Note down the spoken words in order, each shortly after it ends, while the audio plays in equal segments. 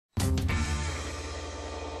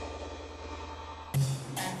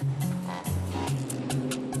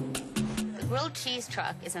grilled cheese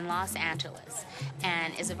truck is in Los Angeles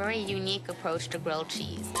and is a very unique approach to grilled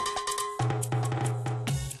cheese.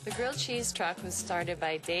 The grilled cheese truck was started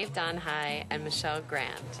by Dave Donhai and Michelle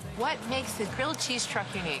Grant. What makes the grilled cheese truck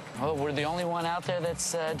unique? Well, we're the only one out there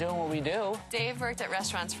that's doing what we do. Dave worked at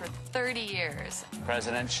restaurants for 30 years.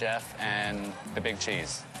 President, chef, and the big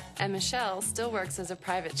cheese. And Michelle still works as a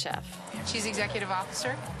private chef. She's executive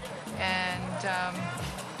officer, and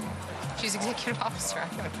she's executive officer.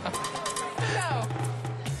 I don't know. No.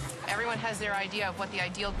 Everyone has their idea of what the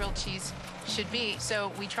ideal grilled cheese should be,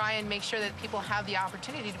 so we try and make sure that people have the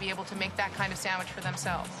opportunity to be able to make that kind of sandwich for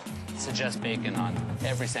themselves. Suggest bacon on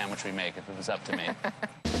every sandwich we make if it was up to me.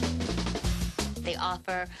 They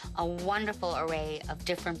offer a wonderful array of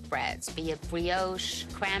different breads, be it brioche,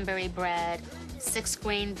 cranberry bread,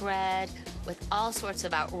 6-grain bread, with all sorts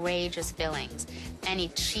of outrageous fillings. Any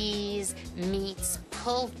cheese, meats,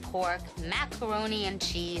 pulled pork, macaroni and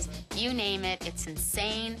cheese, you name it, it's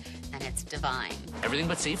insane and it's divine. Everything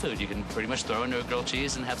but seafood. You can pretty much throw into a grilled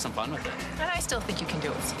cheese and have some fun with it. And I still think you can do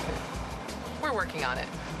it with seafood. We're working on it.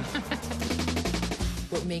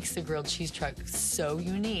 What makes the grilled cheese truck so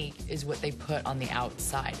unique is what they put on the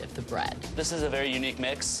outside of the bread. This is a very unique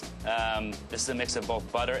mix. This is a mix of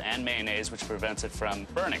both butter and mayonnaise, which prevents it from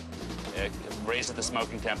burning. It raises the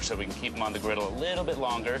smoking temperature so we can keep them on the griddle a little bit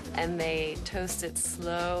longer. And they toast it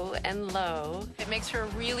slow and low. It makes for a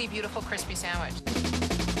really beautiful crispy sandwich.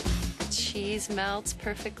 Cheese melts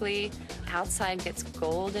perfectly, outside gets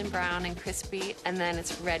golden brown and crispy, and then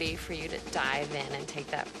it's ready for you to dive in and take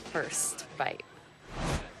that first bite.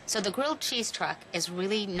 So the grilled cheese truck is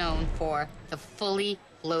really known for the fully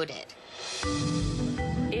loaded.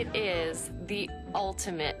 It is the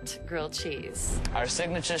ultimate grilled cheese. Our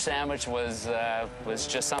signature sandwich was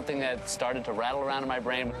just something that started to rattle around in my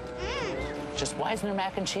brain. Just why isn't there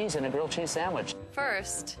mac and cheese in a grilled cheese sandwich?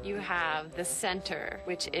 First, you have the center,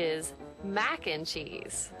 which is mac and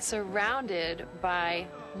cheese, surrounded by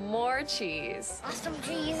more cheese. Awesome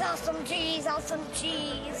cheese, awesome cheese, awesome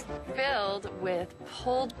cheese. Filled with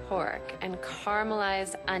pulled pork and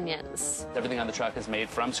caramelized onions. Everything on the truck is made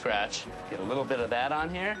from scratch. Get a little bit of that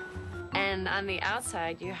on here. And on the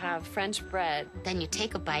outside, you have French bread. Then you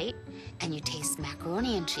take a bite and you taste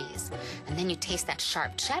macaroni and cheese. And then you taste that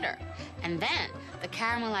sharp cheddar. And then the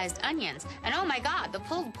caramelized onions. And oh my God, the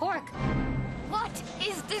pulled pork. What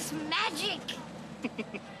is this magic?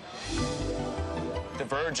 The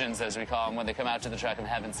virgins, as we call them, when they come out to the truck and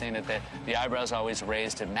haven't seen it, the eyebrows are always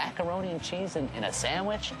raised to macaroni and cheese in a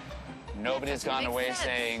sandwich. Nobody has gone away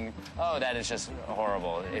saying, oh, that is just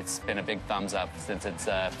horrible. It's been a big thumbs up since it's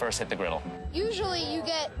first hit the griddle. Usually you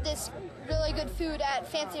get this really good food at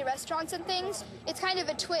fancy restaurants and things. It's kind of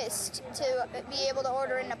a twist to be able to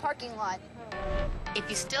order in a parking lot. If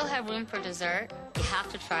you still have room for dessert, you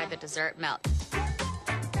have to try the dessert melt.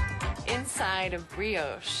 Inside of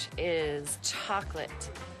brioche is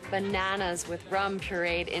chocolate, bananas with rum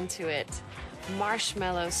pureed into it,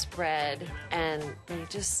 marshmallow spread, and you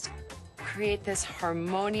just create this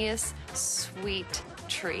harmonious, sweet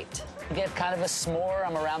treat. You get kind of a s'more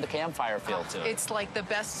around the campfire feel to it. It's like the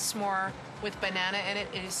best s'more with banana in it.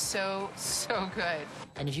 It is so, so good.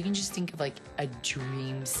 And if you can just think of like a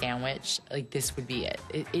dream sandwich, like this would be it.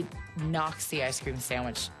 It knocks the ice cream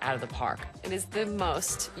sandwich out of the park. It is the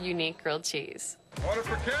most unique grilled cheese. Order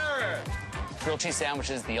for carrot! Grilled cheese sandwich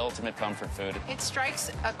is the ultimate comfort food. It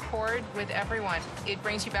strikes a chord with everyone. It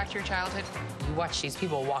brings you back to your childhood. You watch these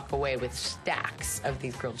people walk away with stacks of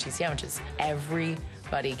these grilled cheese sandwiches.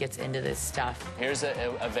 Everybody gets into this stuff. Here's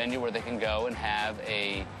a venue where they can go and have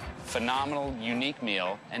a phenomenal, unique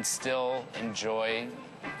meal and still enjoy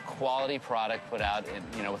quality product put out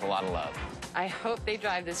with a lot of love. I hope they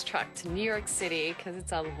drive this truck to New York City because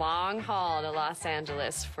it's a long haul to Los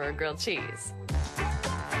Angeles for grilled cheese.